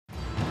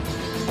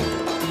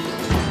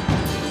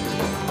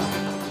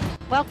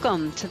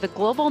Welcome to the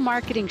Global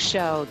Marketing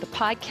Show, the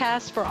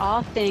podcast for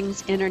all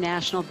things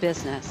international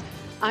business.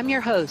 I'm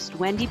your host,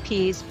 Wendy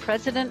Pease,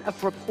 president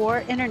of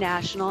Rapport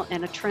International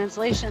and a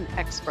translation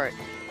expert.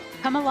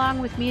 Come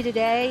along with me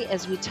today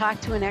as we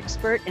talk to an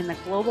expert in the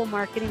global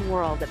marketing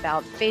world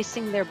about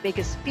facing their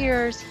biggest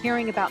fears,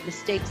 hearing about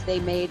mistakes they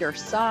made or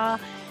saw,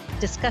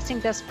 discussing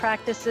best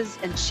practices,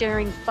 and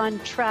sharing fun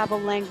travel,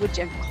 language,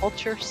 and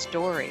culture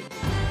stories.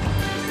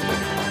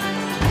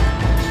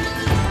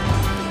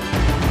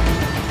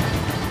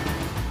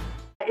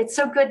 It's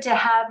so good to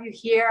have you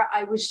here.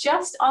 I was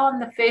just on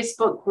the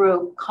Facebook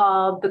group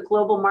called the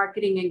Global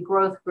Marketing and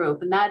Growth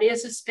Group, and that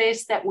is a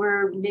space that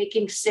we're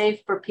making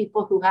safe for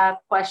people who have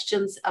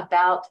questions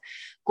about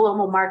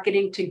global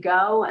marketing to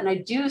go. And I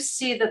do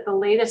see that the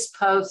latest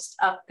post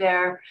up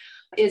there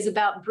is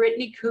about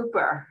Brittany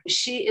Cooper.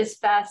 She is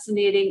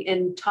fascinating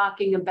in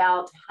talking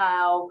about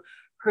how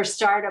her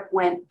startup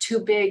went too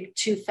big,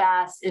 too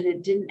fast, and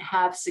it didn't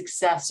have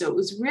success. So it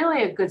was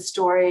really a good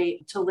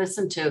story to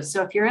listen to.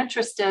 So if you're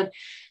interested,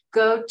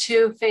 go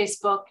to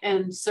Facebook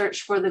and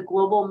search for the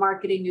Global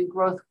Marketing and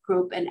Growth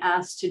Group and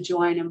ask to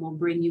join, and we'll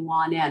bring you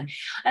on in.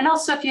 And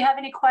also, if you have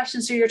any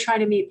questions or you're trying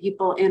to meet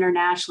people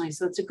internationally,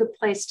 so it's a good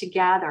place to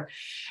gather.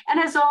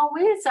 And as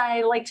always,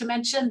 I like to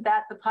mention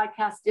that the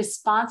podcast is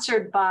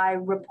sponsored by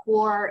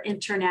Rapport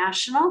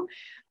International,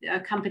 a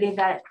company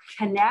that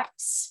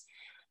connects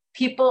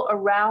people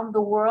around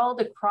the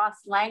world across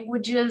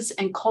languages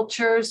and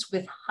cultures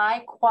with high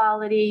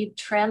quality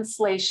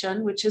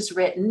translation, which is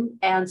written,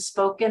 and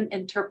spoken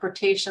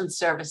interpretation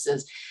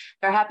services.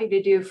 They're happy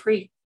to do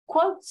free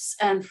quotes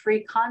and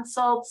free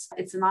consults.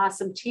 It's an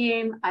awesome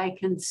team. I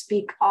can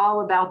speak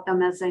all about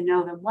them as I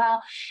know them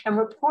well. And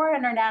Rapport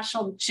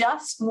International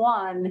just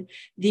won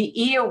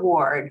the E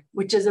Award,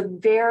 which is a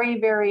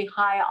very, very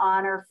high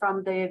honor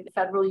from the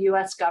federal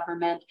US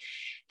government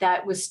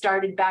that was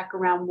started back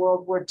around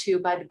World War II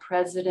by the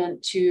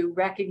president to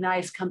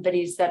recognize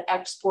companies that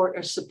export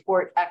or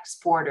support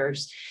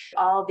exporters.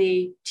 All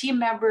the team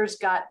members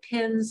got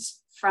pins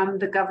from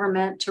the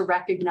government to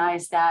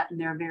recognize that, and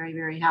they're very,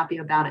 very happy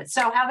about it.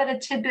 So how about a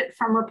tidbit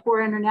from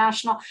Rapport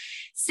International?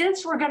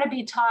 Since we're going to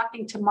be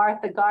talking to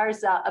Martha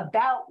Garza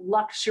about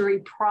luxury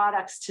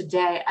products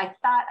today, I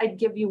thought I'd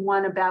give you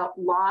one about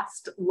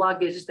lost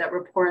luggage that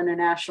Rapport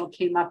International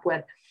came up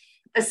with.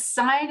 A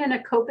sign in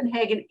a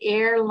Copenhagen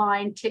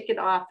airline ticket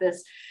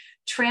office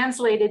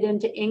translated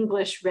into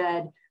English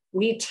read,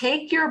 "We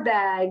take your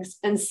bags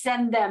and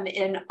send them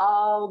in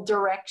all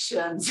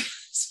directions."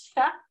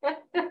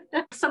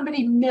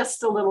 Somebody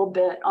missed a little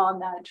bit on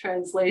that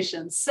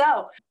translation.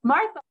 So,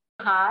 Martha,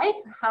 hi,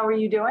 how are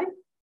you doing?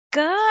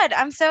 Good.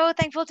 I'm so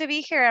thankful to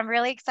be here. I'm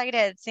really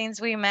excited. Since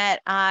we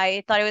met,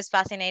 I thought it was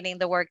fascinating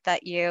the work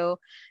that you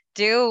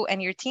do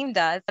and your team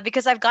does,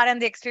 because I've gotten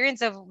the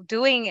experience of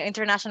doing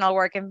international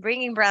work and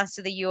bringing brands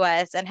to the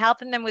US and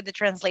helping them with the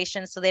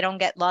translation so they don't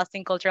get lost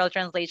in cultural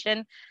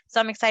translation. So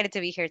I'm excited to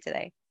be here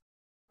today.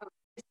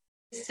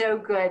 So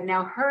good.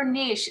 Now, her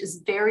niche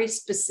is very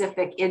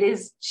specific. It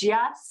is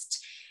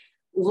just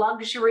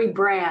luxury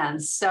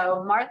brands.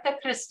 So Martha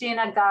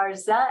Cristina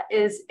Garza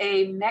is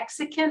a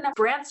Mexican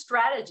brand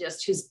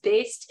strategist who's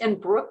based in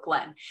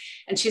Brooklyn.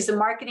 And she's a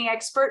marketing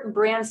expert and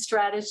brand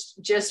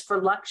strategist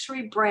for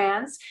luxury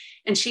brands.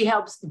 And she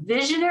helps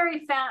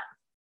visionary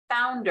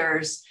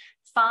founders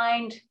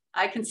find,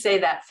 I can say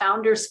that,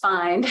 founders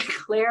find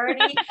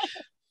clarity,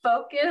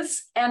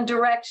 focus, and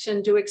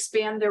direction to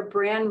expand their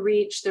brand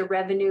reach, their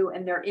revenue,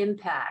 and their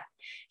impact.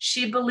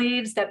 She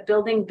believes that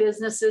building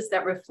businesses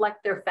that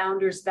reflect their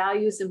founders'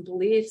 values and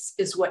beliefs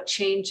is what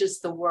changes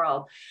the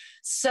world.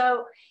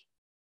 So,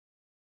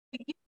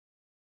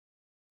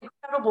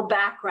 incredible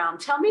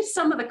background. Tell me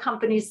some of the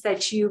companies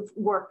that you've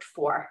worked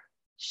for.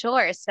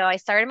 Sure. So I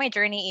started my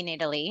journey in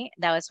Italy.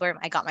 That was where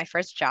I got my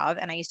first job.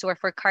 And I used to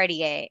work for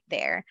Cartier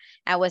there.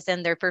 I was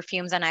in their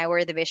perfumes and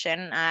eyewear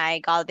division. I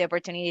got the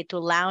opportunity to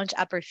launch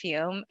a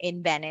perfume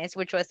in Venice,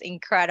 which was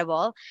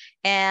incredible.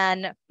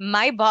 And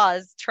my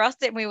boss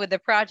trusted me with the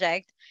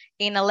project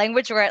in a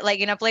language where, like,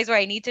 in a place where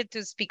I needed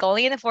to speak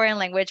only in a foreign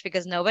language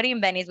because nobody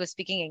in Venice was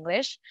speaking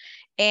English.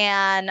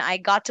 And I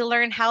got to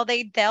learn how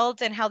they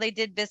dealt and how they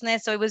did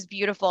business. So it was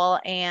beautiful.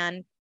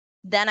 And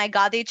then I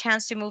got the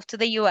chance to move to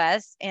the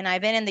US, and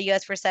I've been in the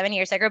US for 7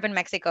 years. I grew up in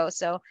Mexico.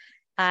 So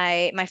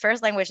my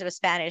first language was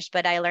Spanish,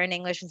 but I learned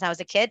English since I was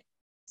a kid.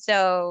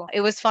 So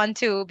it was fun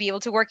to be able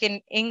to work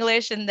in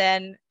English and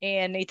then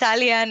in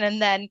Italian.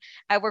 And then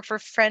I work for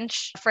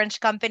French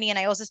company, and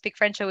I also speak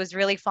French. So it was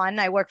really fun.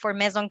 I work for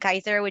Maison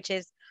Kaiser, which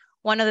is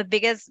one of the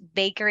biggest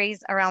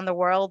bakeries around the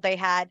world. They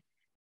had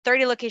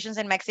 30 locations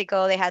in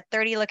Mexico. They had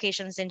 30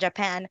 locations in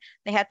Japan.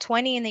 They had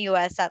 20 in the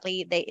US.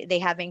 Sadly, they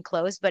have been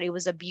closed, but it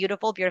was a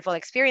beautiful, beautiful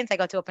experience. I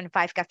got to open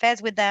 5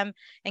 cafes with them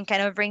and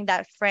kind of bring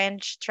that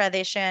French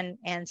tradition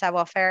and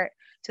savoir-faire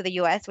to the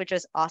US, which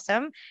was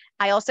awesome.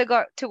 I also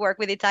got to work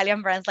with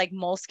Italian brands like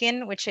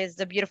Moleskine, which is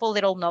the beautiful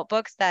little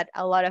notebooks that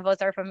a lot of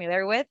us are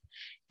familiar with.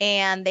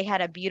 and they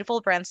had a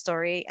beautiful brand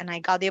story. And I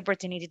got the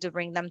opportunity to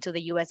bring them to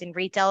the US in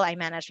retail. I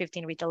managed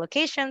 15 retail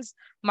locations,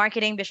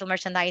 marketing, visual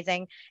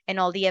merchandising, and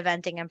all the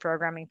eventing and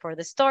programming for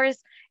the stores.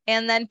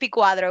 And then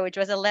Piquadro, which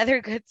was a leather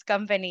goods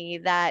company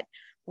that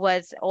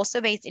was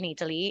also based in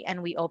Italy.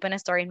 And we opened a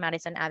store in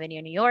Madison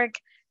Avenue, New York.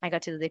 I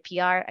got to do the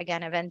PR,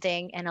 again,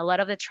 eventing, and a lot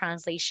of the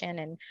translation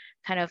and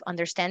kind of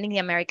understanding the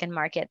American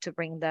market to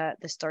bring the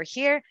store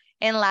here.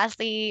 And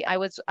lastly, I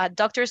was at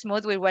Dr.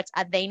 Smooth, which was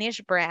a Danish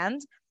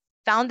brand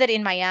founded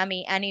in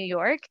Miami and New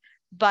York,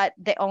 but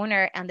the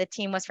owner and the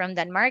team was from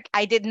Denmark.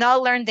 I did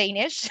not learn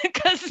Danish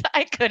because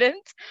I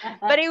couldn't,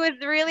 but it was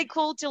really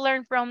cool to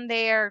learn from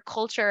their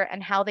culture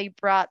and how they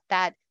brought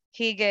that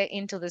hygge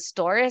into the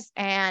stores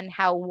and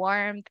how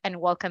warm and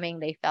welcoming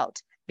they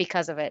felt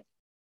because of it.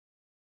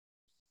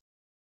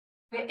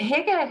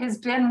 Hygge has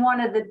been one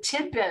of the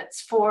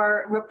tidbits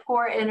for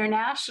Rapport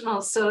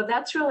International. So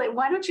that's really,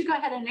 why don't you go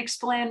ahead and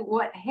explain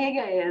what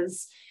Hygge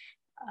is?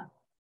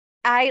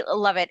 I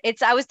love it.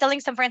 I was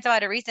telling some friends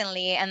about it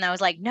recently, and I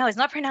was like, no, it's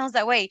not pronounced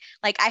that way.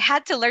 Like, I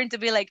had to learn to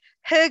be like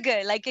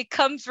hygge, like it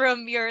comes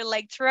from your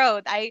like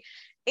throat.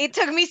 It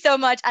took me so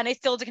much, and I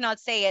still cannot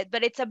say it,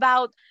 but it's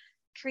about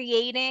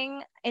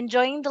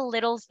enjoying the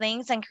little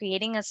things and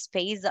creating a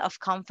space of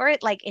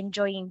comfort, like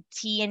enjoying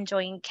tea,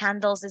 enjoying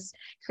candles, is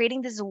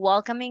creating this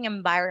welcoming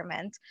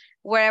environment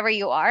wherever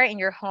you are in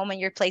your home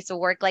and your place of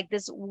work, like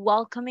this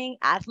welcoming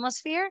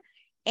atmosphere.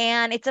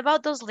 And it's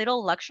about those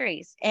little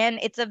luxuries. And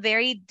it's a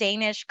very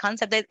Danish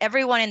concept that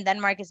everyone in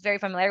Denmark is very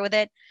familiar with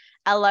it.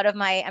 A lot of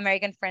my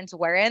American friends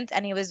weren't.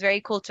 And it was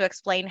very cool to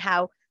explain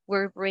how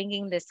we're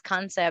bringing this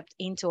concept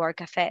into our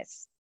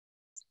cafes.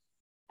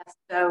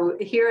 So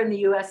here in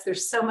the US,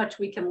 there's so much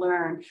we can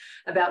learn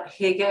about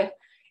hygge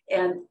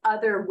and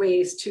other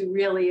ways to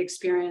really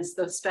experience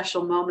those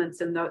special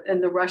moments in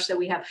the rush that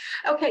we have.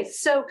 Okay,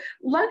 so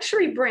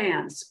luxury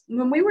brands.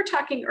 When we were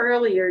talking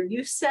earlier,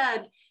 you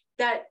said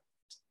that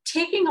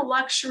taking a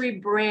luxury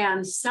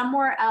brand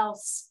somewhere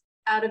else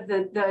out of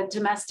the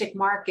domestic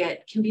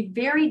market can be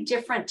very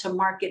different to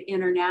market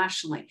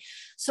internationally.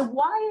 So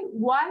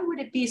why would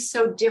it be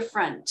so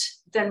different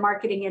than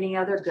marketing any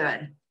other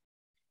good?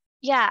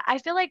 Yeah, I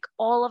feel like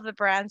all of the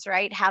brands,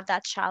 right, have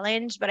that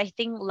challenge, but I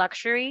think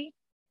luxury,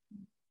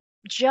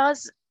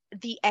 just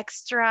the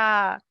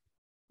extra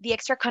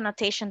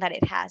connotation that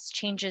it has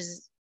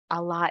changes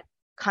a lot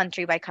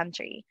country by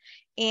country.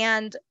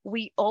 And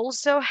we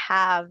also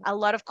have a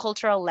lot of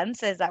cultural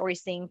lenses that we're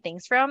seeing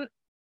things from,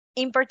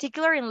 in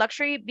particular in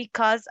luxury,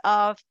 because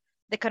of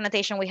the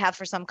connotation we have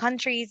for some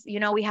countries.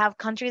 We have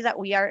countries that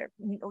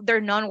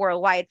they're known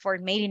worldwide for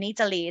made in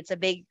Italy. It's a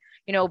big,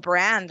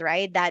 brand,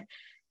 right? That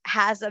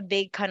has a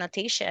big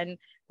connotation.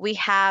 We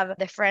have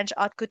the French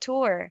haute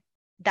couture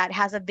that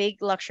has a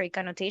big luxury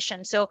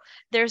connotation. So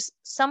there's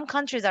some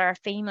countries that are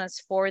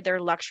famous for their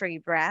luxury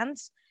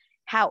brands.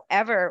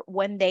 However,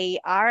 when they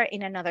are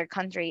in another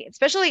country,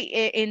 especially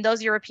in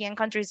those European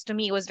countries, to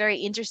me, it was very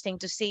interesting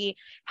to see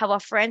how a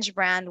French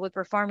brand would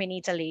perform in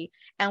Italy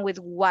and with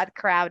what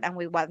crowd and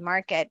with what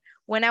market.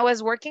 When I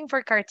was working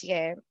for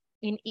Cartier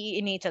in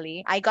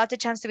Italy, I got the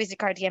chance to visit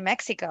Cartier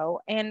Mexico,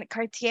 and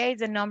Cartier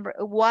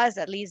was,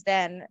 at least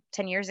then,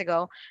 10 years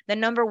ago, the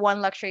number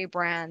one luxury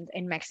brand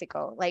in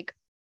Mexico, like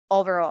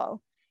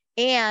overall.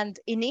 And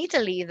in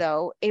Italy,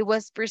 though, it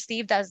was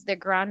perceived as the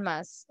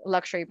grandma's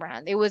luxury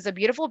brand. It was a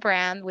beautiful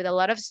brand with a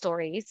lot of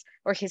stories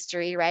or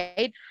history,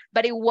 right?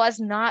 But it was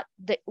not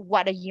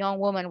what a young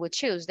woman would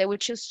choose. They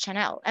would choose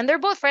Chanel. And they're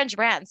both French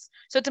brands.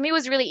 So to me, it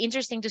was really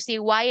interesting to see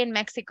why in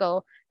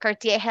Mexico,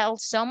 Cartier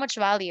held so much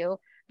value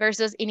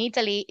versus in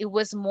Italy, it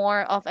was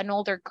more of an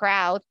older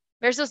crowd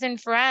versus in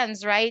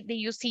France, right?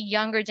 You see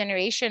younger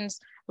generations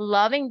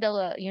loving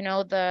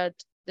the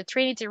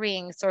Trinity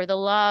rings or the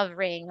love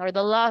ring or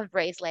the love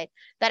bracelet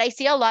that I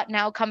see a lot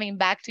now coming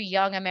back to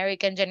young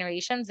American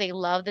generations. They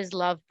love this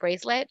love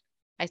bracelet.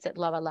 I said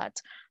love a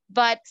lot.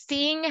 But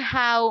seeing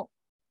how,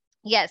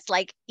 yes,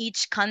 like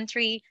each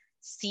country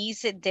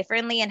sees it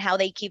differently and how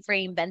they keep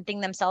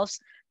reinventing themselves,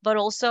 but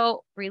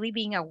also really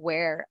being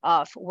aware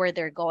of where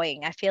they're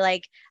going. I feel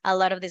like a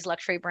lot of these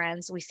luxury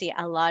brands, we see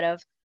a lot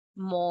of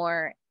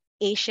more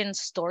Asian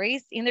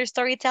stories in their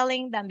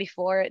storytelling than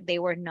before they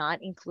were not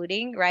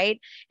including, right?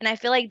 And I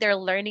feel like they're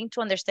learning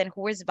to understand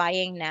who is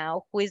buying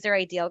now, who is their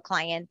ideal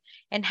client,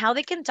 and how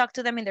they can talk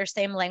to them in their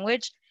same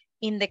language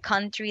in the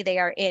country they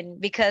are in.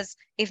 Because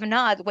if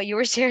not, what you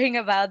were sharing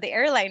about the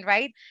airline,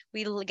 right?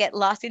 We'll get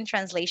lost in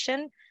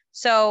translation.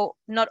 So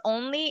not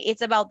only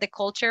it's about the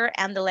culture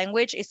and the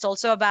language, it's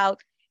also about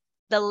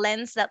the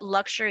lens that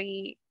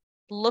luxury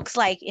looks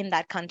like in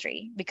that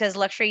country, because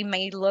luxury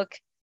may look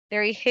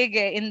very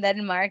hygge in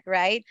Denmark,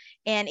 right?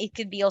 And it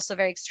could be also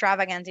very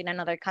extravagant in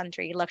another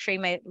country. Luxury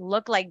may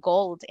look like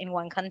gold in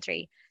one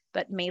country,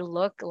 but may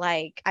look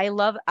like, I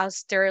love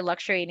austere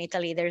luxury in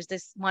Italy. There's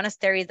this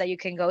monasteries that you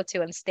can go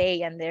to and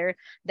stay, and they're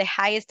the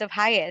highest of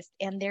highest,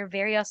 and they're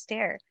very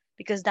austere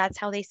because that's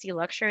how they see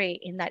luxury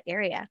in that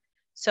area.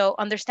 So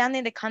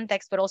understanding the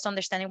context, but also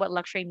understanding what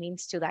luxury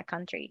means to that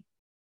country.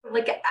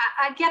 Like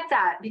I get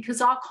that,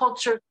 because all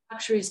culture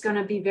luxury is going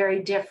to be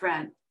very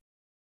different.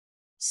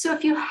 So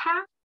if you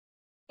have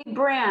a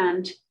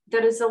brand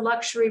that is a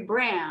luxury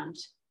brand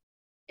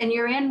and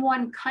you're in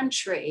one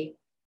country,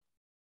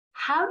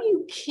 how do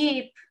you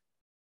keep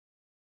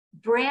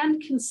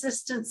brand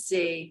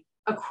consistency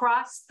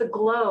across the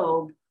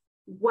globe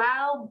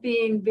while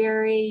being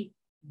very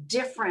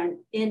different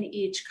in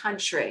each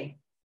country?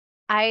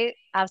 I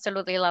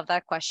absolutely love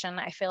that question.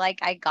 I feel like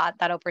I got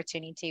that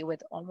opportunity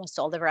with almost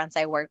all the brands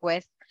I work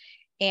with.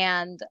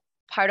 And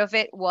part of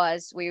it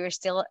was we were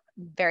still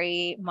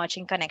very much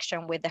in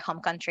connection with the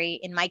home country.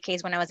 In my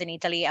case, when I was in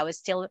Italy, I was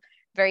still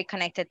very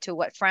connected to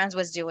what France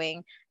was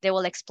doing. They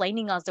were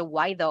explaining us the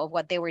why though of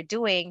what they were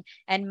doing.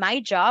 And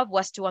my job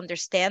was to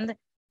understand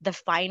the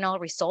final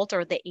result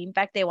or the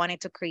impact they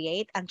wanted to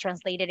create and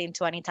translate it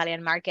into an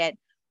Italian market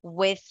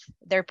with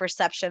their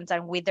perceptions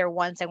and with their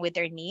wants and with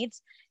their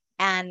needs.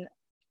 And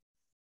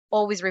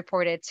always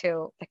reported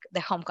to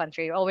the home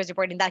country, always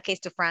reported in that case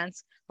to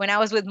France. When I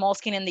was with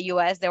Moleskine in the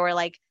US, they were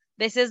like,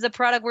 this is the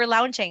product we're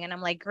launching. And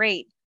I'm like,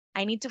 great.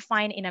 I need to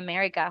find in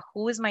America,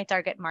 who is my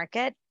target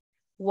market?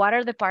 What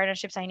are the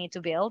partnerships I need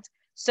to build?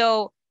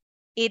 So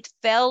it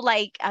felt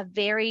like a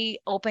very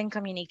open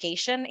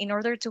communication in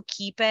order to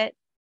keep it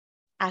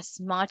as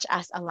much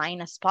as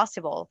aligned as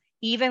possible.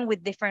 Even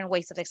with different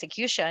ways of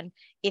execution,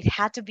 it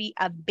had to be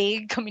a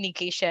big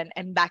communication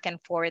and back and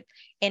forth.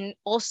 And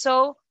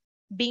also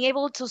being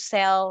able to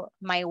sell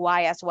my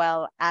why as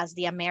well as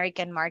the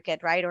American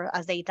market, right? Or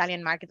as the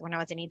Italian market when I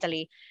was in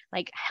Italy,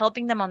 like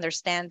helping them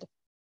understand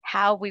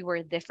how we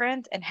were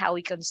different and how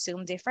we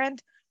consume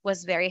different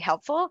was very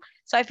helpful.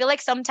 So I feel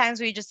like sometimes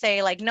we just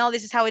say like, no,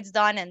 this is how it's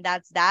done and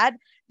that's that,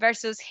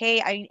 versus,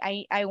 hey,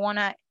 I want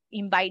to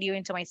invite you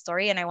into my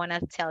story and I want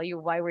to tell you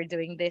why we're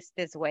doing this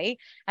way.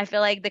 I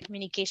feel like the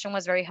communication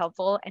was very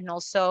helpful, and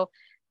also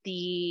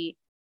the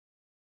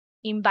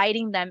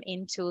inviting them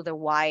into the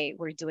why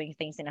we're doing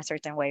things in a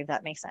certain way, if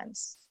that makes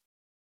sense.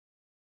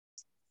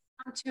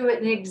 To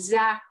an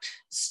exact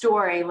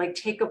story, like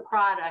take a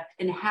product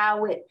and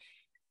how it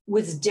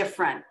was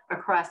different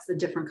across the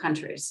different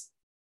countries.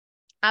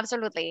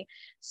 Absolutely.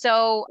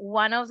 So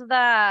one of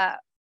the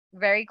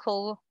very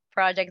cool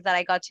projects that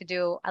I got to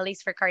do, at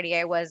least for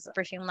Cartier, was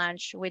perfume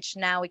launch, which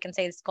now we can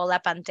say is called La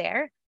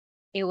Panthère.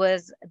 It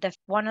was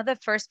one of the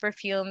first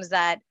perfumes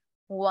that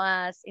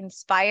was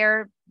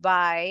inspired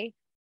by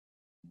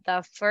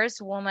the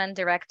first woman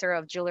director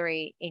of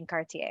jewelry in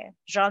Cartier.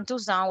 Jeanne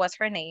Toussaint was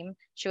her name.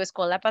 She was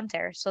called La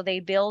Panthère. So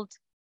they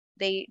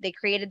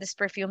created this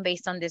perfume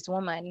based on this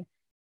woman.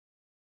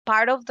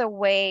 Part of the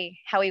way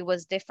how it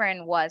was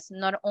different was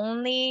not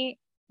only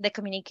the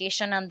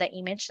communication and the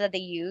image that they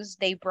used,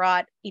 they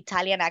brought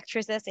Italian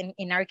actresses,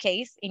 in our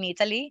case, in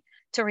Italy,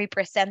 to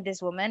represent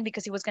this woman,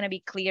 because it was going to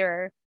be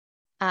clearer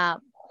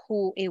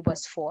who it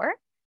was for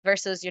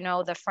versus,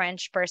 the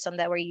French person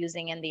that we're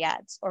using in the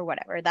ads or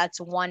whatever. That's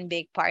one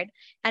big part.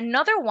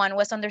 Another one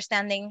was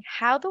understanding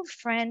how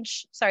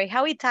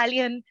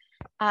Italian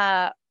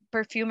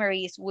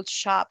perfumeries would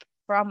shop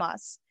from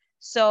us.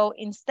 So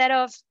instead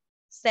of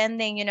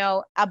sending,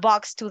 a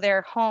box to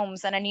their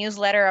homes and a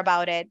newsletter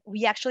about it,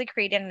 we actually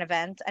created an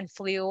event and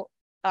flew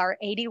our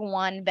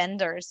 81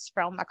 vendors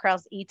from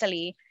across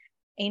Italy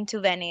into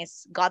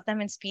Venice, got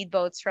them in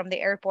speedboats from the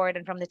airport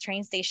and from the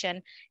train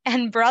station,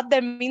 and brought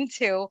them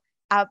into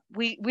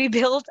we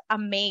built a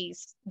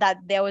maze that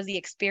there was the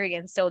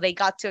experience. So they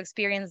got to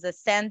experience the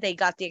scent, they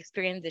got to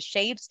experience the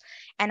shapes,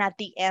 and at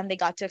the end they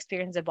got to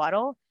experience the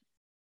bottle.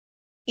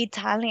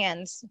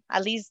 Italians,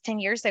 at least 10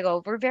 years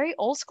ago, were very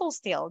old school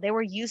still. They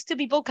were used to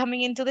people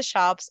coming into the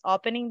shops,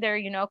 opening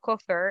their,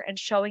 coiffure and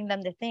showing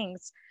them the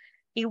things.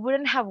 It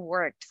wouldn't have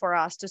worked for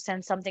us to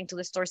send something to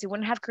the stores. It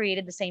wouldn't have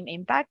created the same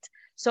impact.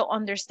 So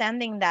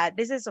understanding that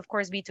this is, of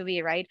course,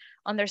 B2B, right?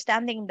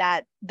 Understanding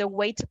that the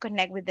way to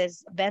connect with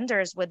these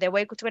vendors, with the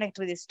way to connect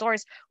with these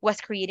stores,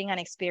 was creating an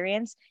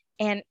experience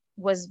and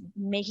was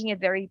making it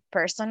very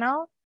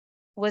personal,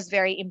 was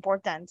very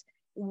important.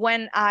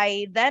 When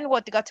I then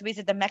got to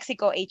visit the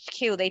Mexico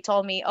HQ, they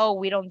told me, oh,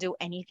 we don't do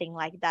anything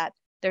like that.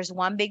 There's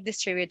one big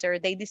distributor,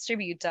 they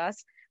distribute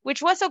us,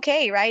 which was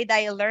okay, right?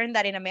 I learned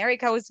that in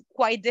America was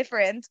quite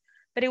different,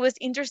 but it was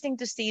interesting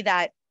to see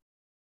that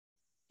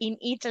in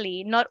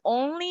Italy, not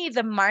only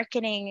the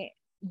marketing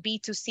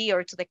B2C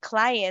or to the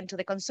client, to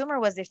the consumer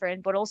was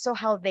different, but also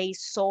how they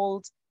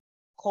sold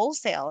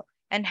wholesale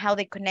and how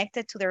they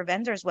connected to their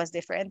vendors was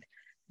different,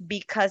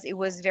 because it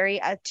was very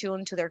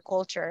attuned to their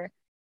culture.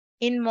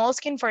 In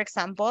Moleskine, for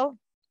example,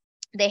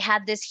 they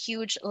had this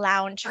huge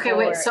lounge. Okay,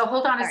 wait, so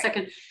hold on a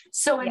second.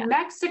 So in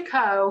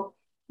Mexico,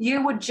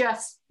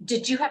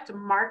 did you have to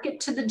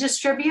market to the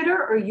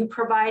distributor, or you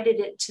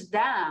provided it to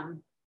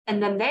them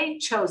and then they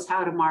chose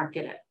how to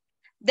market it?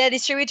 The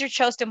distributor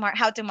chose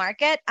how to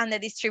market, and the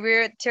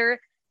distributor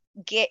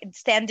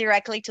stand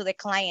directly to the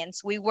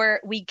clients.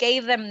 We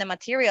gave them the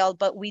material,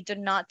 but we did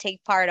not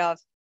take part of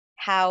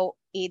how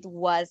it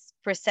was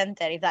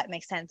presented, if that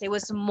makes sense. It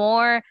was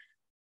more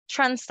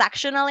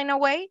transactional in a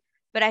way,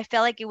 but I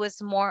felt like it was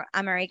more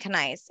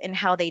Americanized in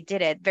how they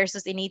did it,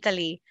 versus in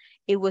Italy,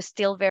 it was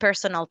still very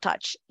personal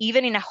touch,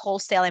 even in a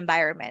wholesale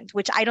environment,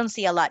 which I don't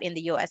see a lot in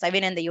the US. I've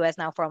been in the US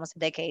now for almost a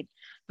decade,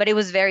 but it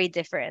was very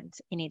different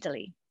in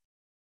Italy.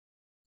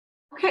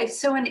 Okay,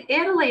 so in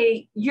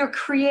Italy, you're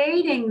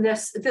creating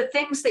this, the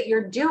things that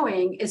you're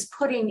doing is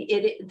putting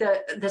it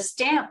the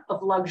stamp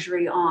of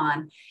luxury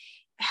on.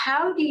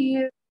 How do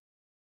you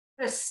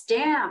put a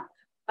stamp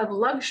of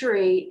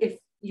luxury if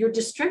your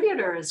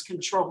distributor is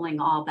controlling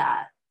all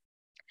that?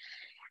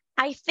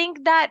 I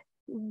think that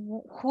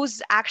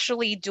who's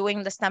actually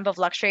doing the stamp of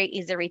luxury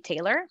is a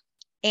retailer.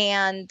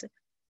 And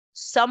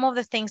some of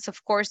the things,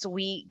 of course,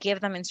 we give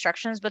them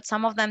instructions, but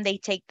some of them they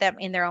take them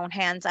in their own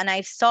hands. And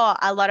I saw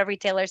a lot of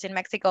retailers in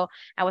Mexico.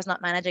 I was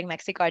not managing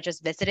Mexico, I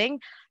just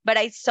visiting, but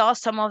I saw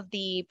some of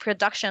the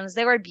productions.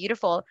 They were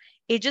beautiful.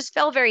 It just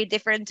felt very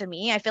different to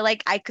me. I feel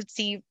like I could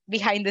see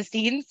behind the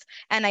scenes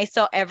and I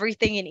saw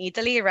everything in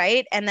Italy,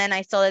 right? And then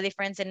I saw the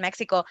difference in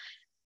Mexico.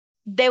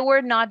 They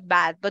were not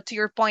bad, but to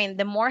your point,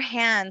 the more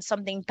hands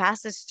something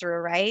passes through,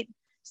 right?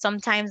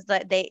 Sometimes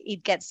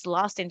it gets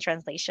lost in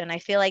translation. I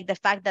feel like the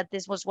fact that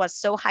this was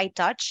so high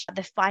touch,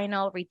 the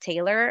final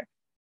retailer,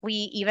 we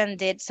even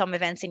did some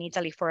events in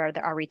Italy for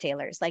our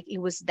retailers. Like it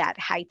was that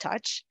high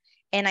touch.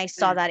 And I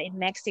saw that in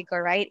Mexico,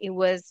 right? It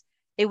was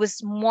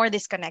more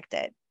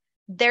disconnected.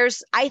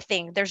 I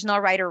think there's no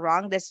right or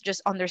wrong. There's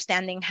just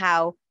understanding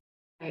how,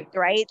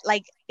 right?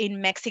 Like in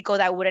Mexico,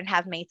 that wouldn't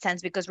have made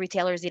sense because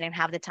retailers didn't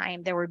have the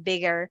time. There were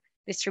bigger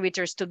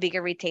distributors to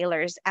bigger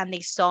retailers, and they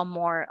saw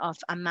more of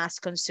a mass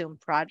consume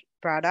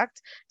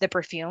product, the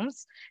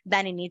perfumes,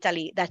 than in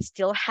Italy that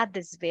still had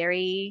this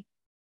very,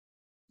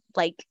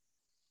 like,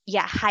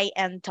 yeah, high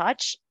end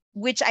touch,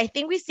 which I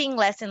think we're seeing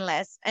less and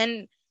less.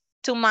 And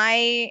to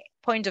my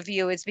point of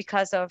view, it's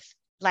because of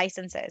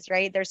licenses,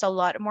 right? There's a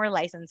lot more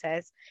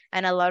licenses,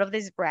 and a lot of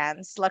these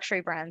brands,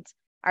 luxury brands,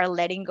 are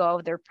letting go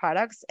of their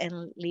products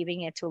and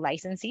leaving it to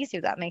licensees,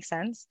 if that makes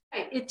sense.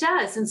 It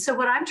does. And so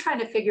what I'm trying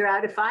to figure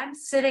out, if I'm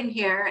sitting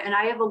here and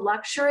I have a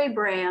luxury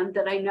brand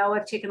that I know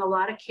I've taken a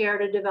lot of care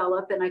to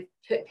develop and I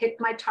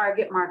picked my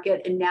target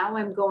market and now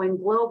I'm going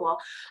global,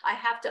 I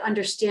have to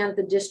understand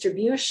the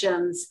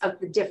distributions of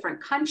the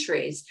different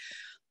countries.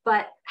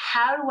 But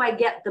how do I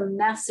get the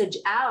message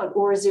out?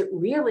 Or is it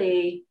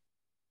really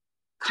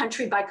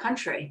country by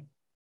country?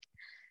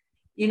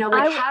 You know,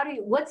 like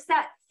what's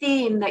that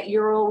theme that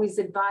you're always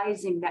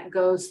advising that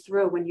goes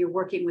through when you're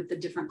working with the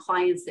different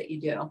clients that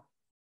you do?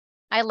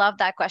 I love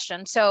that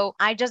question. So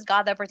I just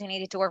got the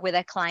opportunity to work with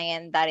a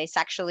client that is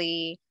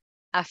actually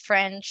a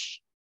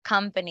French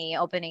company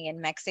opening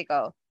in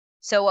Mexico.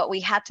 So what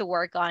we had to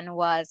work on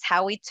was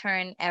how we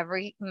turn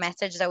every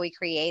message that we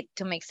create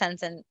to make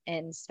sense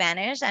in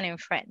Spanish and in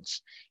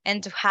French,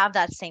 and to have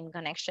that same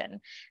connection.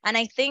 And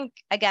I think,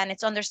 again,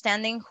 it's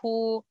understanding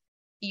who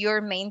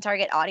your main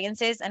target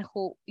audience is and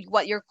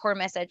what your core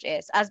message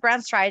is. As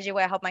brand strategy,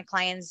 what I help my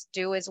clients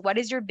do is, what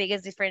is your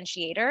biggest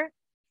differentiator?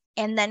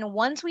 And then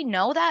once we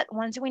know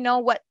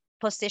what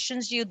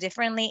positions you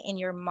differently in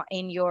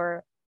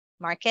your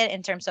market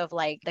in terms of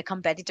like the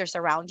competitors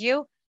around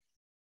you,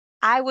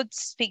 I would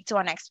speak to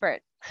an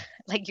expert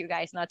like you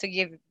guys, not to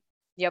give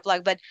you a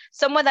plug, but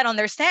someone that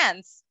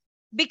understands.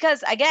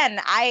 Because again,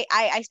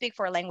 I speak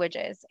 4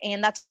 languages,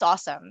 and that's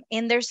awesome.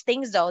 And there's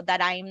things though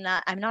that I'm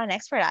not an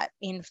expert at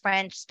in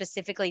French,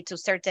 specifically to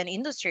certain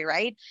industry,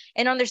 right?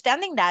 And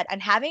understanding that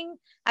and having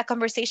a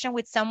conversation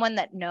with someone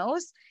that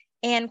knows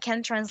and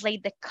can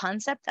translate the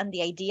concept and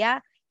the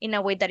idea in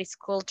a way that is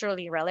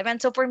culturally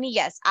relevant. So for me,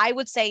 yes, I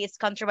would say it's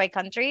country by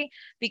country,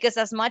 because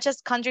as much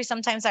as countries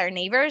sometimes are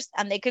neighbors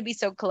and they could be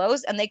so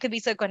close and they could be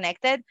so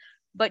connected,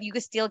 but you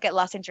could still get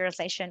lost in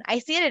translation. I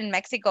see it in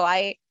Mexico.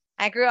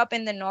 I grew up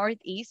in the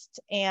Northeast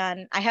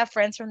and I have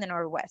friends from the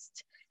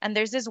Northwest. And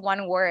there's this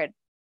one word,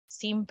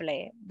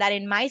 simple, that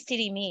in my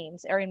city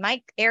means, or in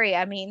my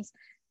area means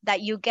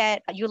that you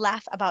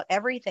laugh about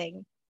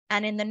everything.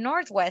 And in the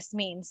Northwest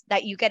means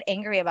that you get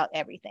angry about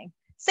everything.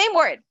 Same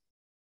word,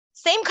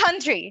 same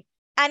country,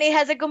 and it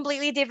has a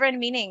completely different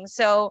meaning.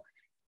 So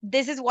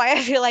this is why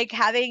I feel like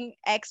having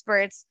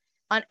experts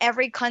on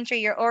every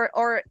country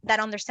or that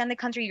understand the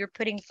country you're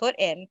putting foot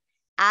in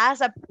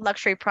as a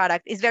luxury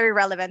product is very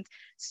relevant,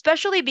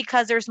 especially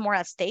because there's more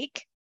at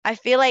stake. I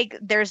feel like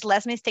there's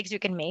less mistakes you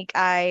can make.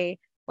 I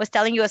was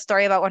telling you a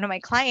story about one of my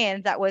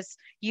clients that was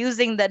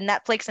using the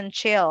Netflix and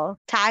chill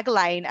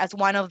tagline as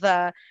one of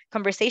the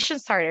conversation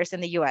starters in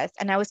the US.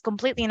 And I was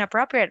completely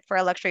inappropriate for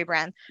a luxury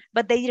brand,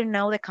 but they didn't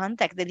know the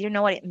context. They didn't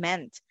know what it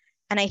meant.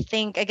 And I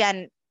think,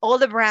 again, all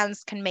the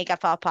brands can make a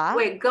faux pas.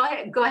 Wait, go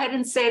ahead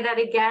and say that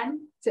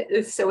again.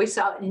 So we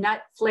saw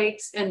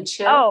Netflix and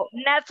chill. Oh,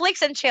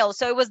 Netflix and chill.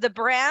 So it was the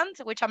brand,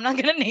 which I'm not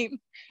going to name,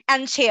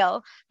 and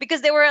chill,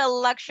 because they were a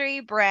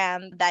luxury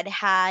brand that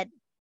had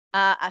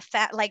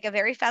like a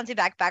very fancy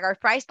backpack. Our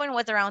price point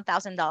was around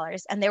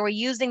 $1,000, and they were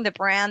using the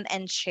brand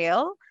and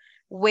chill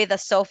with a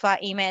sofa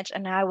image,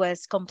 and I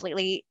was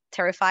completely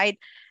terrified.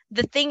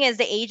 The thing is,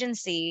 the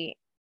agency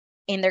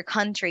in their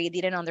country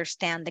didn't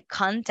understand the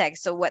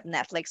context of what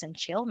Netflix and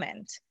chill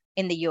meant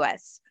in the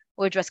US,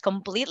 which was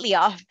completely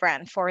off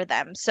brand for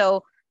them.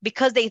 So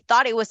because they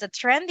thought it was a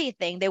trendy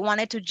thing. They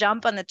wanted to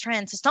jump on the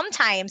trend. So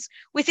sometimes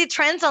we see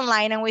trends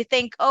online and we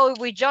think, oh, if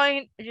we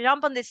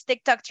jump on this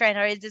TikTok trend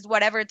or is this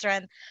whatever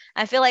trend.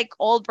 I feel like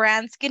all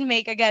brands can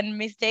make, again,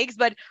 mistakes,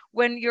 but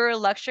when you're a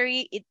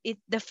luxury,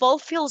 the fall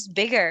feels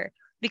bigger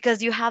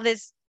because you have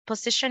this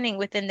positioning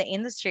within the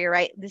industry,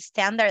 right? The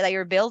standard that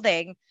you're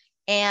building.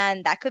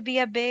 And that could be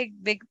a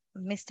big, big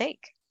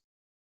mistake.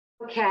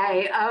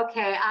 Okay,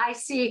 I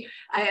see.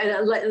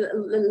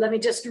 Let me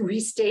just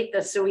restate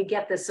this so we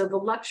get this. So the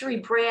luxury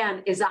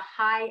brand is a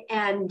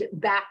high-end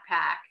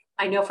backpack.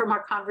 I know from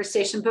our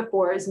conversation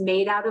before, is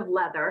made out of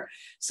leather.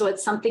 So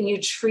it's something you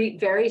treat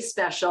very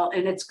special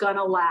and it's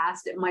gonna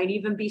last. It might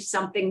even be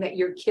something that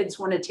your kids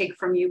want to take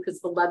from you because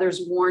the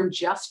leather's worn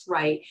just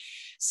right.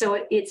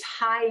 So it's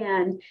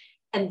high-end.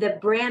 And the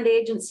brand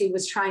agency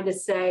was trying to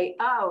say,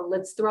 oh,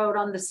 let's throw it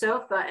on the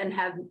sofa and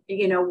have,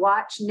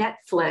 watch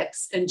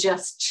Netflix and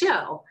just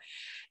chill.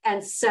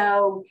 And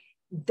so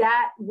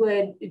that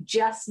would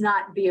just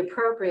not be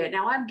appropriate.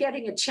 Now I'm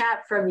getting a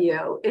chat from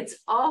you. It's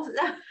all.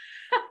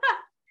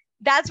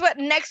 That's what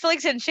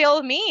Netflix and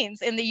chill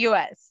means in the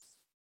US.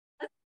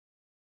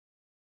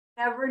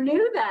 Never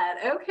knew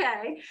that.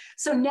 Okay.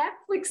 So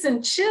Netflix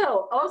and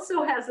chill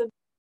also has a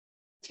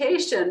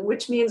invitation,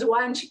 which means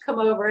why don't you come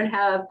over and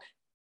have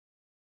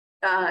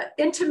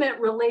intimate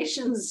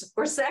relations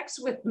or sex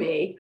with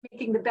me,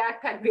 making the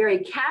backpack very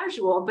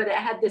casual, but it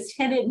had this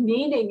hidden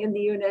meaning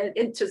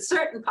into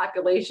certain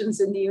populations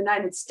in the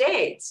United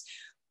States,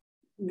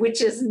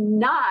 which is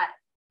not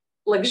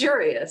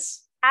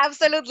luxurious.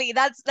 Absolutely.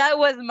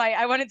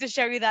 I wanted to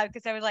show you that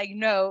because I was like,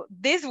 no,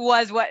 this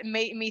was what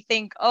made me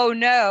think, oh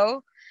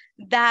no,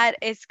 that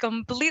is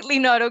completely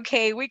not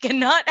okay. We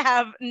cannot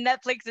have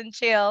Netflix and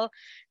chill,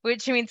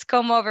 which means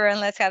come over and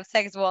let's have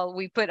sex while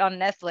we put on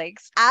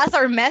Netflix as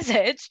our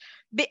message.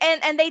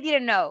 And they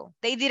didn't know.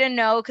 They didn't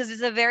know because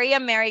it's a very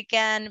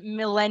American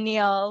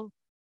millennial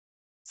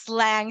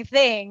slang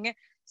thing.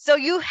 So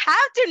you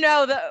have to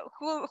know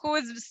who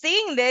is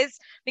seeing this,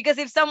 because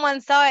if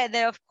someone saw it,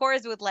 they of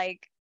course would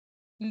like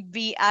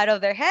be out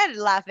of their head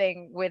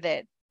laughing with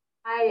it.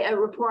 At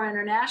Rapport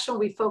International,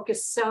 we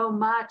focus so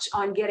much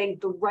on getting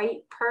the right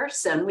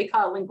person. We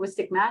call it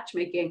linguistic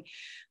matchmaking,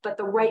 but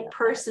the right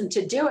person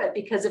to do it.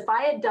 Because if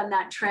I had done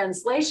that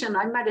translation,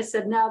 I might have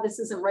said, no, this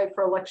isn't right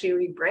for a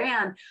luxury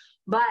brand.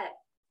 But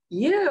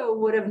you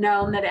would have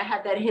known that it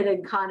had that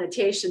hidden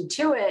connotation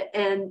to it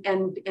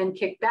and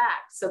kick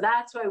back. So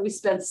that's why we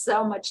spend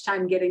so much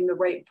time getting the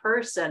right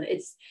person.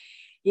 It's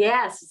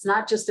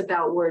not just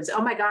about words.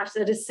 Oh my gosh,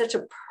 that is such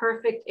a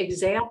perfect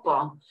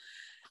example.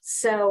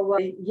 So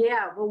well,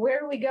 where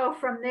do we go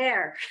from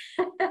there?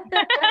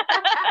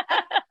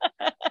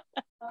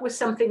 With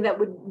something that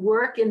would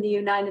work in the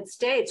United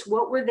States.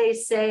 What were they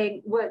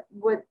saying? What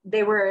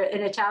they were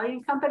an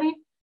Italian company?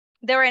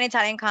 They were an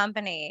Italian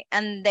company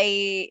and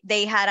they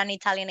had an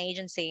Italian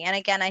agency. And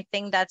again, I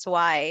think that's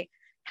why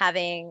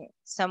having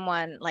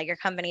someone like your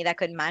company that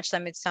could match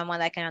them with someone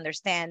that can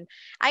understand.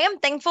 I am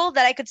thankful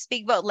that I could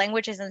speak both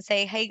languages and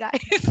say, hey guys,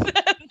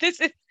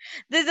 this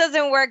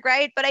doesn't work,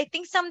 right? But I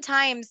think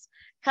sometimes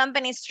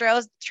companies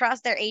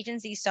trust their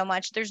agencies so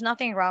much. There's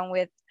nothing wrong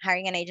with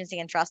hiring an agency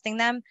and trusting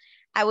them.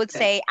 I would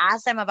say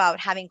ask them about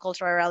having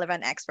culturally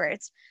relevant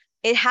experts.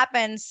 It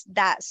happens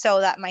that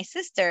my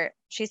sister,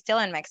 she's still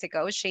in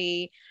Mexico.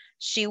 She's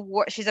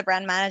a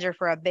brand manager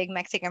for a big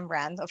Mexican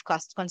brand of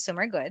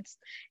consumer goods.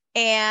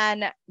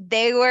 And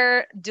they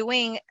were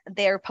doing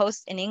their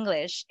posts in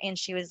English. And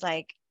she was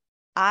like,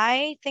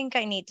 I think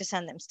I need to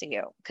send them to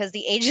you because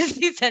the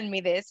agency sent me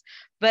this,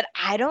 but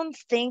I don't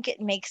think it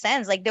makes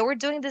sense. Like they were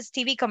doing this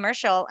TV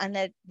commercial and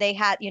that they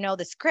had,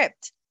 the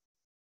script.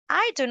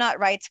 I do not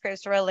write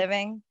scripts for a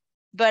living,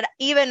 but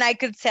even I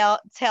could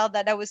tell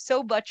that I was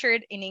so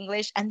butchered in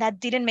English and that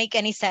didn't make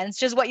any sense.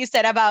 Just what you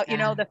said about,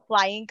 the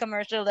flying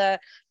commercial, the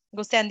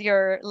go send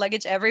your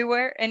luggage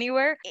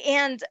anywhere.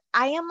 And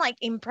I am like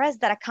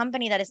impressed that a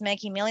company that is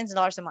making millions of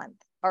dollars a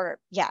month,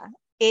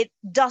 it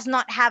does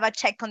not have a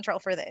check control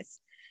for this.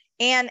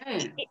 And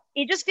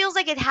it just feels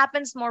like it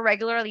happens more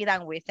regularly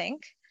than we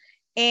think.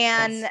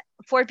 And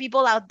for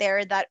people out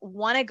there that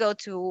want to go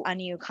to a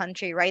new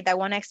country, right, that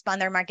want to expand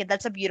their market,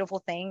 that's a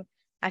beautiful thing.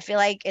 I feel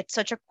like it's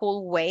such a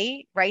cool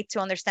way, right, to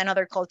understand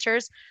other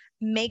cultures.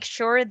 Make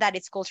sure that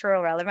it's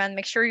cultural relevant.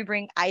 Make sure you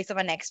bring eyes of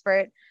an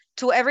expert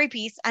to every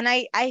piece. And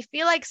I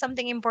feel like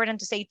something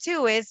important to say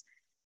too is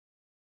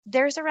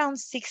there's around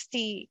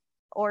 60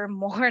 or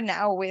more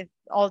now with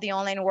all the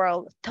online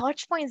world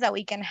touch points that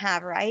we can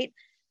have, right?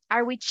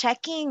 Are we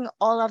checking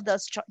all of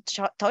those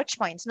touch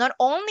points? Not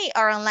only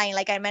are online,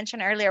 like I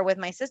mentioned earlier with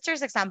my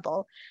sister's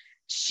example,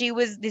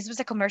 this was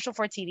a commercial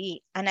for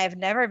TV and I've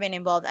never been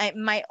involved.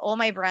 All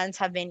my brands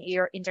have been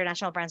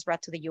international brands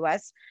brought to the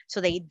US.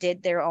 So they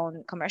did their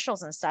own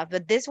commercials and stuff.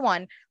 But this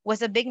one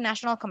was a big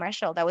national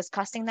commercial that was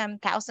costing them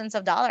thousands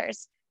of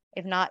dollars,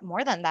 if not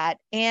more than that.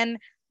 And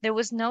there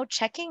was no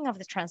checking of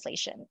the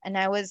translation. And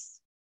I was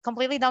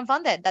completely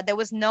dumbfounded that there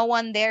was no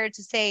one there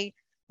to say,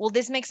 well,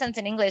 this makes sense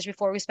in English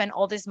before we spend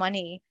all this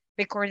money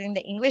recording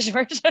the English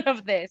version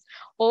of this?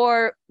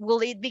 Or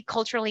will it be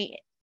culturally,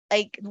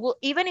 like,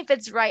 even if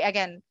it's right,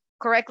 again,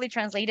 correctly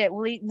translated,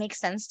 will it make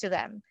sense to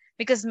them?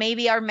 Because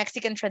maybe our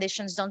Mexican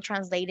traditions don't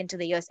translate into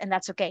the US, and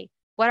that's okay.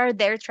 What are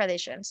their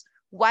traditions?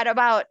 What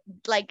about,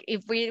 like,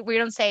 if we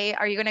don't say,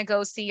 are you going to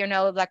go see,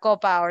 La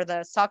Copa or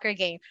the soccer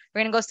game?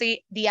 We're going to go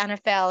see the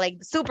NFL, like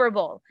the Super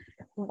Bowl.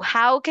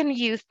 How can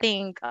you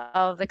think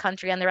of the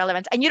country and the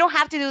relevance? And you don't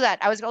have to do that.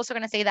 I was also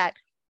going to say that.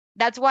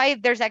 That's why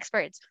there's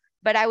experts.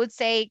 But I would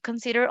say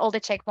consider all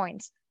the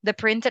checkpoints, the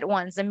printed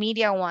ones, the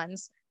media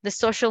ones, the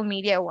social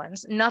media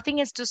ones. Nothing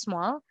is too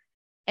small.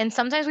 And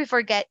sometimes we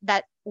forget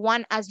that,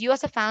 one, as you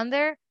as a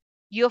founder,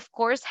 you of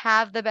course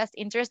have the best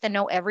interest and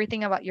know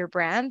everything about your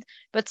brand,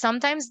 but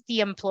sometimes the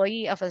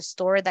employee of a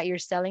store that you're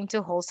selling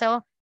to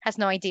wholesale has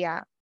no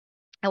idea.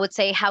 I would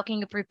say, how can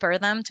you prepare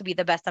them to be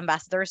the best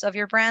ambassadors of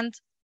your brand,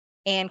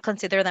 and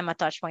consider them a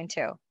touch point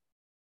too?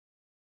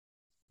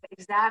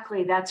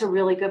 Exactly. That's a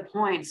really good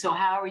point. So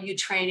how are you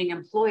training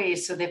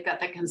employees so they've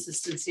got that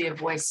consistency of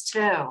voice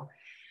too?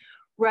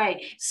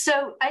 Right.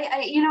 So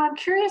I'm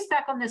curious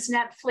back on this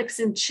Netflix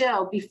and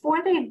chill.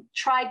 Before they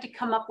tried to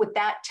come up with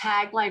that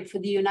tagline for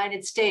the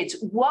United States,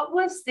 what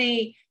was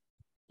the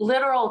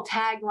literal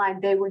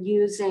tagline they were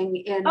using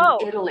in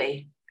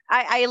Italy?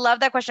 I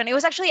love that question. It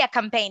was actually a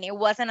campaign. It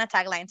wasn't a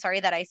tagline.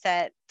 Sorry that I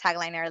said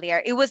tagline earlier.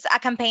 It was a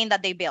campaign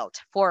that they built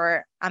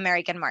for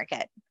American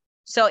market.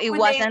 So it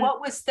wasn't.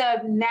 What was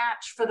the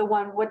match for the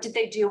one? What did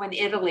they do in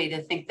Italy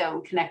to think that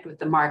would connect with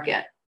the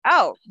market?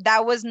 Oh,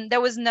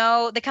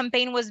 the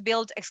campaign was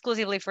built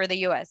exclusively for the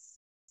US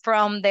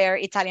from their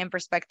Italian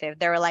perspective.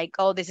 They were like,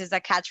 oh, this is a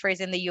catchphrase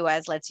in the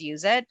US, let's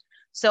use it.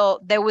 So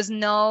there was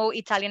no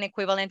Italian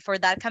equivalent for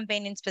that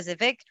campaign in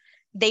specific.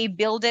 They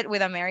built it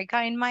with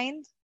America in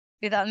mind.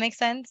 Did that make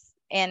sense?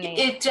 And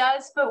it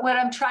does, but what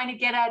I'm trying to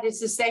get at is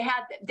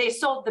they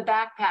sold the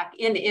backpack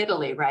in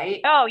Italy,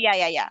 right? Oh,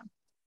 yeah.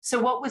 So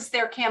what was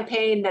their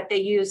campaign that they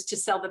used to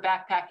sell the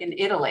backpack in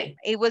Italy?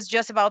 It was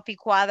just about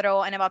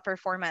Piquadro and about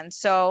performance.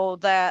 So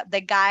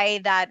the guy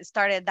that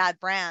started that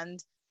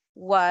brand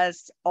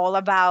was all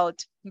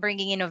about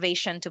bringing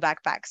innovation to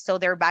backpacks. So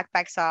their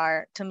backpacks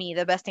are, to me,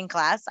 the best in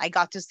class. I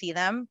got to see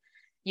them.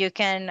 You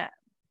can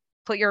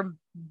put your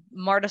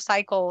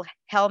motorcycle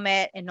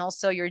helmet and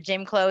also your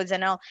gym clothes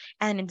and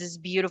in this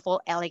beautiful,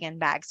 elegant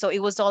bag. So it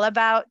was all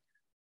about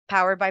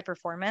powered by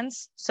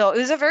performance. So it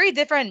was a very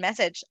different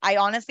message. I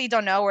honestly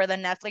don't know where the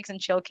Netflix and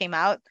chill came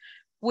out,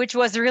 which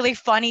was really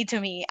funny to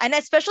me. And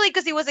especially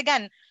because it was,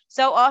 again,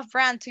 so off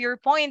brand. To your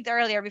point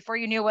earlier, before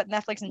you knew what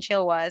Netflix and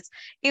chill was,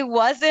 it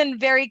wasn't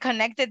very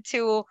connected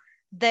to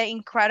the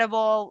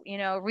incredible,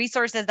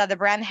 resources that the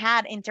brand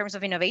had in terms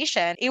of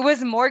innovation. It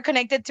was more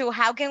connected to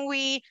how can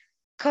we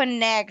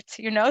connect,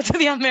 to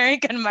the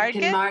American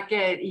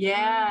market.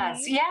 Yes.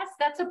 Mm-hmm. Yes,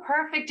 that's a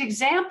perfect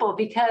example,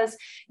 because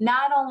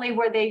not only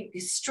were they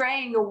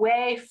straying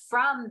away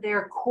from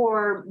their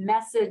core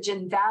message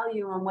and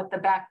value and what the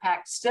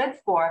backpack stood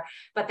for,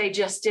 but they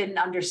just didn't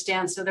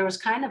understand. So there was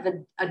kind of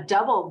a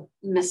double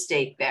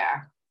mistake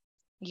there.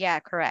 Yeah,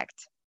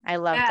 correct. I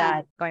love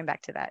that. Going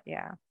back to that.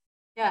 Yeah.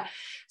 Yeah.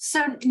 So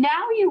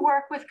now you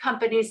work with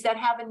companies that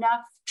have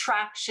enough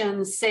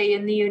traction, say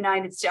in the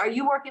United States. Are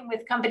you working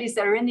with companies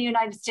that are in the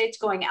United States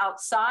going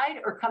outside,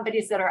 or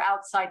companies that are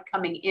outside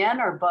coming in,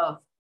 or both?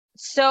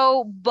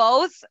 So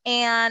both.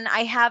 And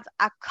I have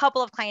a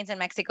couple of clients in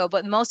Mexico,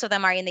 but most of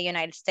them are in the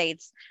United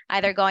States,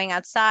 either going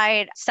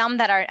outside, some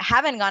that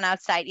haven't gone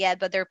outside yet,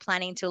 but they're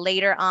planning to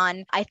later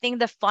on. I think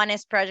the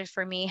funnest project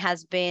for me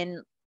has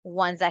been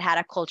ones that had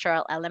a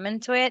cultural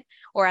element to it,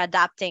 or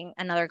adapting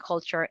another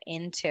culture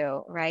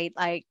into, right?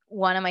 Like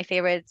one of my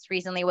favorites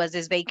recently was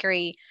this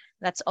bakery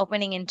that's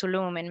opening in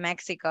Tulum in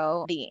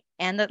Mexico. The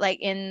end of, like,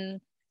 in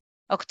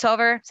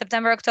September,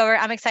 October.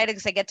 I'm excited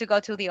because I get to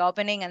go to the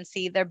opening and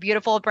see their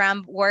beautiful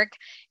brand work.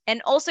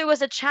 And also it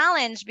was a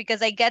challenge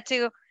because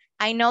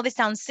I know this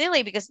sounds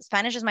silly because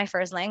Spanish is my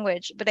first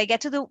language, but I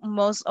get to do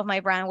most of my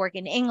brand work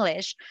in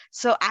English.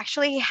 So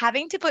actually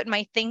having to put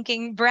my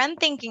brand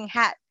thinking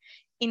hat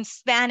in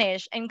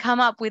Spanish and come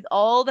up with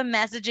all the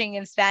messaging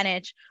in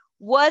Spanish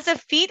was a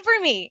feat for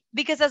me,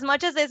 because as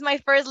much as it's my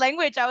first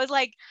language, I was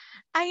like,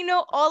 I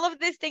know all of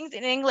these things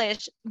in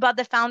English, but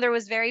the founder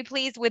was very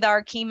pleased with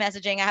our key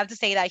messaging. I have to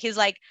say that. He's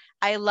like,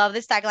 I love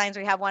these taglines.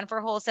 We have one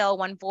for wholesale,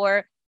 one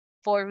for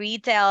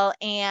retail.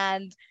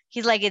 And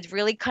he's like, it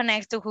really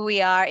connects to who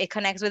we are. It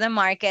connects with the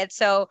market.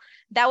 So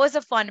that was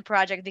a fun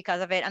project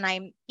because of it. And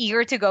I'm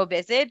eager to go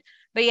visit.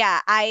 But yeah,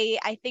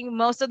 I think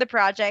most of the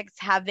projects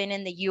have been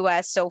in the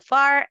US so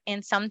far.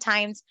 And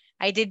sometimes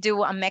I did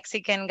do a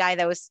Mexican guy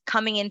that was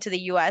coming into the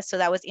US. So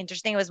that was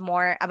interesting. It was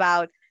more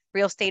about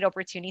real estate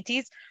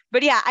opportunities.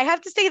 But yeah, I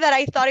have to say that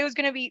I thought it was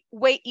going to be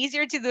way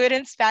easier to do it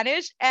in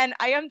Spanish. And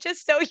I am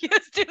just so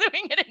used to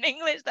doing it in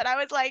English that I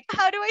was like,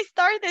 how do I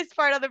start this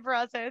part of the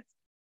process?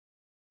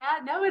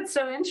 Yeah, no, it's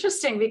so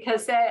interesting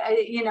because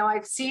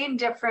I've seen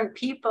different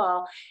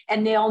people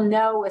and they'll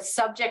know a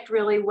subject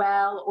really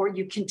well, or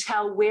you can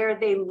tell where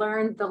they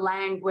learned the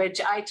language.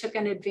 I took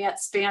an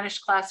advanced Spanish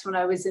class when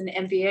I was in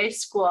MBA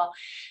school,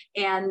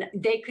 and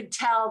they could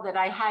tell that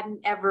I hadn't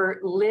ever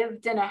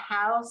lived in a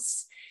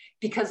house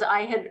because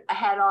I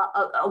had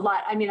a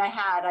lot. I mean,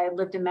 I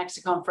lived in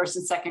Mexico in first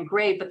and second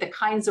grade, but the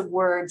kinds of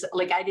words,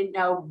 like I didn't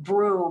know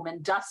broom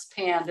and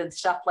dustpan and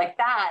stuff like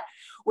that.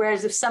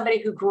 Whereas if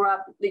somebody who grew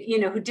up,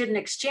 who did an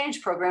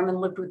exchange program and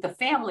lived with the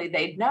family,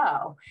 they'd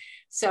know.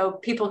 So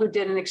people who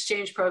did an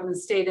exchange program and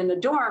stayed in a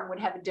dorm would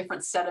have a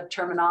different set of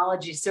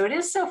terminology. So it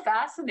is so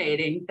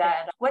fascinating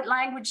that, what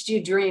language do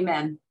you dream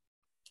in?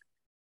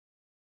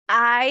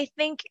 I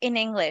think in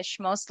English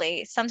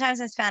mostly, sometimes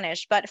in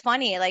Spanish, but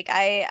funny, like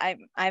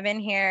I've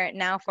been here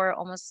now for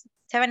almost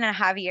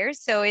 7.5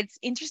 years. So it's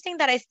interesting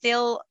that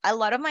a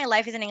lot of my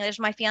life is in English.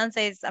 My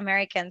fiance is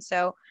American,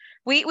 so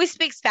we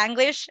speak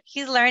Spanglish.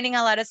 He's learning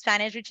a lot of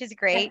Spanish, which is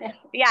great.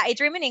 Yeah, I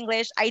dream in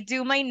English. I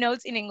do my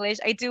notes in English.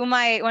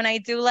 When I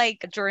do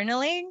like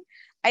journaling,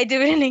 I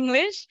do it in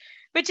English,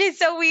 which is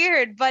so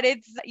weird, but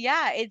it's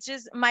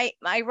just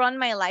I run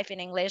my life in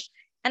English.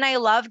 And I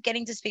love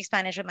getting to speak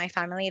Spanish with my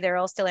family. They're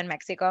all still in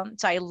Mexico.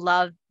 So I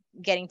love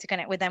getting to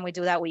connect with them. We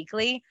do that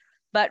weekly.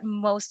 But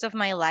most of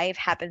my life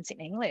happens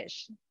in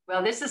English.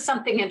 Well, this is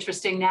something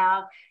interesting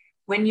now.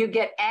 When you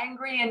get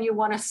angry and you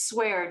want to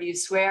swear, do you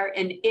swear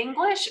in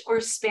English or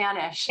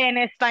Spanish? En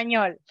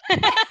español.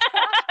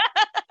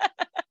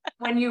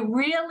 When you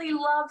really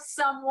love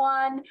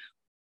someone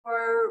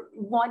or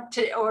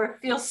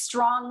feel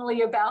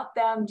strongly about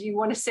them, do you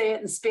want to say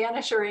it in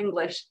Spanish or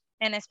English?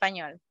 En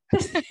español.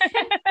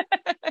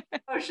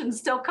 Emotions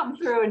still come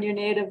through in your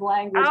native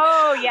language.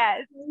 Oh,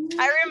 yes.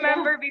 I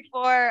remember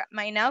before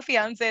my now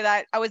fiance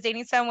that I was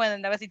dating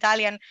someone that was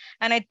Italian,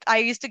 and I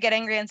used to get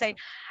angry and say,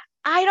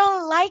 I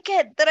don't like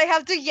it that I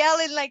have to yell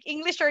in like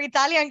English or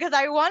Italian because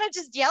I want to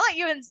just yell at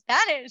you in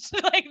Spanish.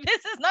 Like,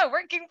 this is not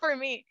working for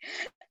me.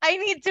 I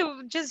need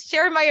to just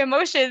share my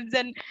emotions,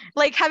 and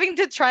like having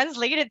to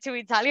translate it to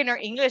Italian or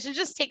English, it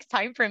just takes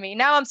time for me.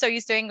 Now I'm so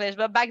used to English,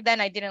 but back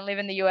then I didn't live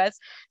in the US.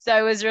 So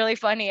it was really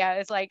funny. I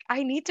was like,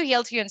 I need to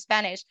yell to you in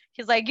Spanish.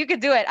 He's like, you could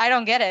do it. I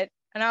don't get it.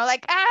 And I was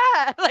like,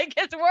 like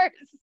it's worse.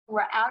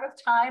 We're out of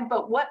time,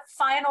 but what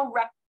final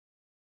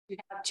you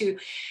have to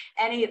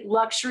any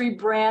luxury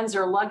brands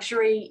or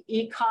luxury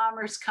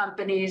e-commerce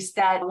companies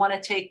that want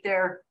to take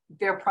their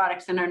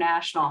products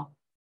international?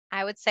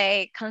 I would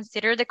say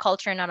consider the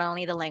culture, not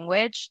only the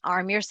language.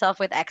 Arm yourself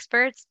with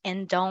experts,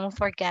 and don't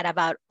forget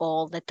about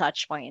all the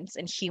touch points.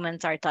 And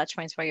humans are touch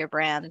points for your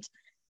brand.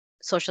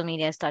 Social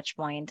media is touch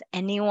point.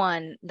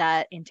 Anyone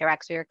that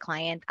interacts with your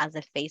client as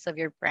the face of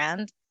your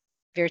brand,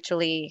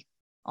 virtually,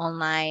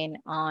 online,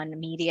 on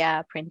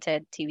media,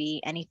 printed,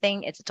 TV,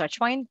 anything, it's a touch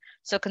point.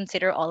 So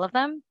consider all of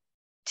them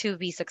to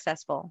be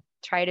successful.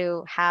 Try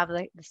to have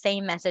the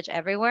same message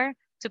everywhere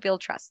to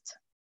build trust.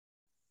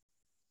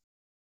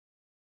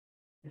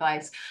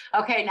 Advice.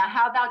 Okay, now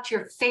how about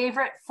your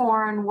favorite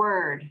foreign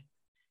word?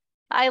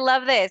 I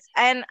love this.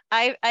 And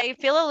I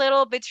feel a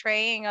little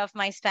betraying of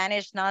my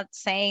Spanish, not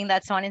saying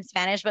that's one in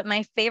Spanish, but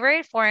my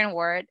favorite foreign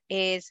word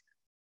is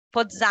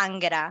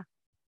pozzanghera.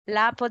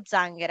 La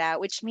pozzanghera,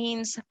 which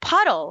means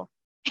puddle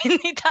in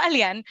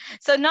Italian.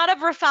 So not a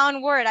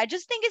profound word. I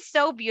just think it's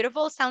so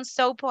beautiful. Sounds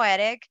so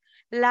poetic.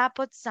 La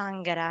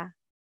pozzanghera.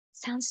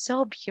 Sounds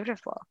so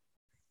beautiful.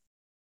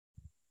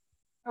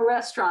 A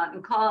restaurant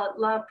and call it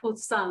La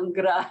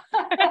Pozzanghera.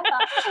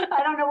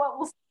 I don't know what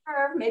we'll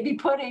serve, maybe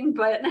pudding,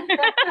 but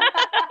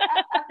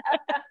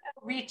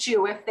reach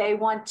you if they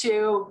want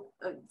to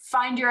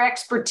find your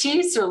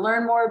expertise or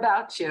learn more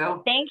about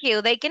you. Thank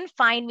you. They can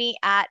find me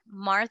at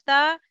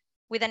Martha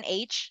with an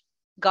H,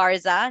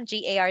 Garza,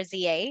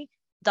 GARZA.com.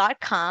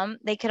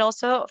 They could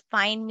also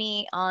find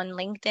me on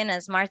LinkedIn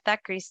as Martha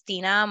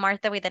Cristina,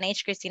 Martha with an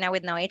H, Cristina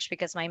with no H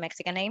because my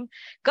Mexican name,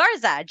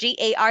 Garza,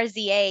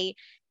 GARZA.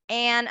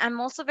 And I'm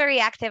also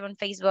very active on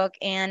Facebook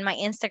and my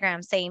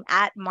Instagram, same,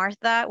 at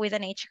Martha with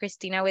an H,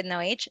 Cristina with no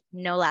H,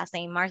 no last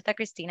name, Martha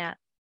Cristina.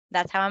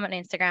 That's how I'm on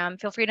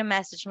Instagram. Feel free to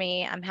message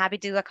me. I'm happy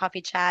to do a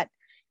coffee chat.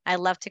 I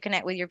love to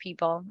connect with your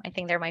people. I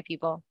think they're my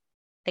people.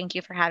 Thank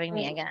you for having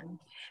me again.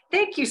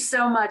 Thank you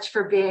so much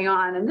for being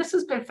on. And this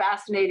has been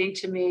fascinating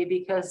to me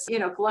because,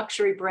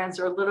 luxury brands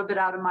are a little bit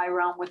out of my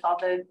realm with all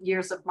the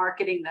years of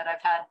marketing that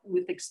I've had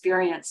with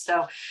experience.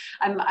 So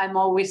I'm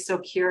always so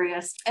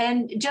curious.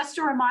 And just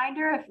a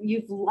reminder, if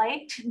you've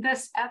liked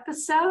this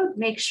episode,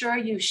 make sure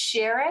you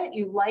share it,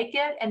 you like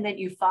it, and that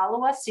you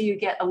follow us so you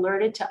get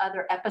alerted to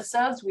other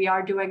episodes. We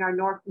are doing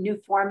our new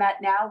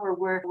format now where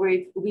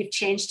we've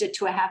changed it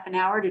to a half an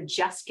hour to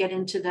just get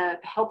into the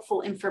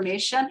helpful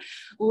information.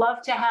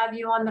 Love to have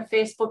you on the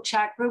Facebook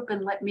chat group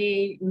and let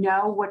me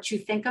know what you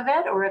think of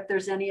it or if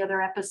there's any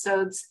other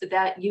episodes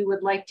that you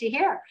would like to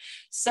hear.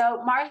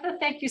 So Martha,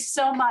 thank you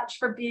so much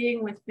for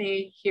being with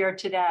me here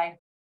today.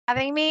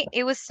 Having me,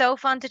 it was so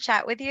fun to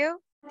chat with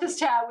you. Just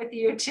chat with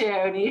you too.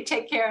 And you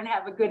take care and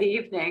have a good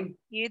evening.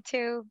 You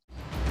too.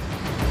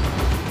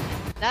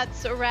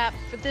 That's a wrap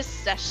for this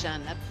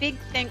session. A big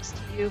thanks to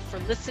you for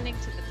listening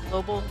to the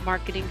Global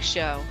Marketing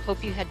Show.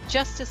 Hope you had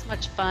just as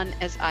much fun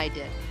as I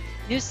did.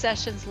 New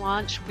sessions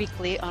launch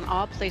weekly on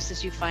all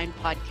places you find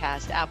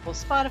podcasts, Apple,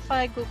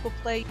 Spotify, Google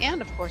Play, and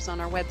of course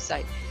on our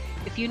website.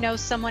 If you know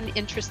someone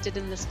interested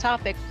in this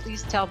topic,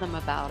 please tell them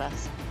about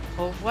us.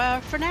 Au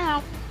revoir for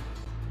now.